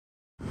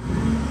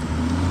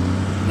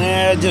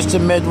yeah, just a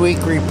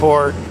midweek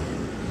report.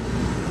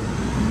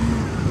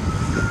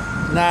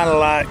 Not a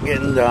lot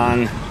getting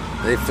done.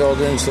 They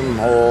filled in some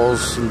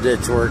holes, some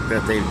ditch work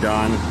that they've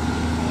done.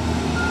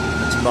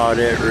 That's about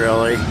it,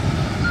 really. You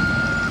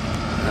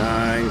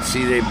can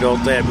see they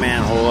built that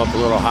manhole up a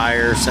little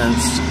higher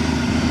since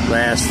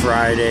last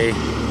Friday.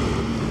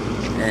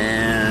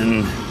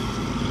 And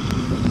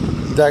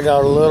dug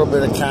out a little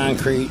bit of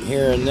concrete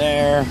here and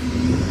there.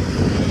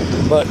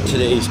 But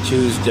today's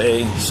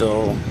Tuesday,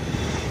 so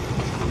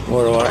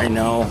what do I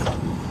know?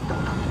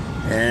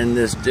 And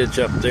this ditch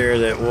up there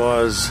that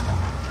was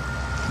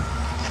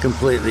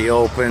completely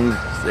open,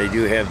 they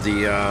do have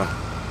the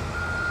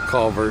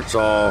culverts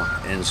all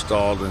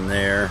installed in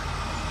there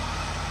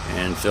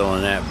and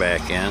filling that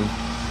back in.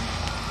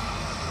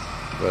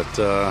 But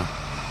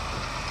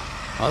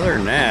other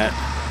than that,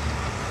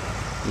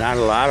 not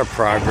a lot of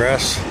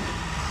progress.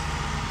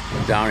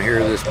 Down here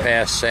this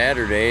past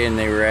Saturday, and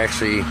they were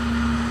actually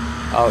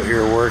out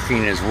here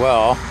working as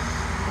well,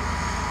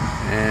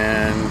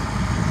 and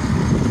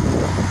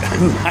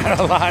not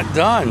a lot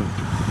done.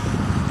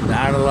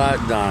 Not a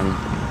lot done.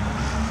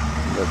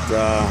 But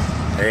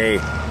hey,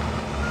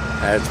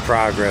 that's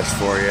progress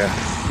for you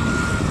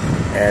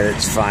at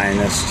its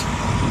finest.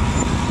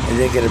 And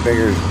they get a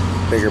bigger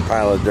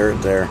pile of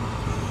dirt there.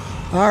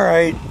 All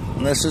right,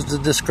 this is the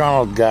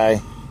disgruntled guy.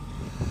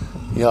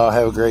 Y'all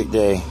have a great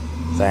day.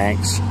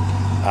 Thanks.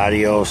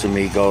 Adios,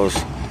 amigos.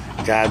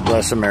 God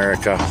bless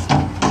America.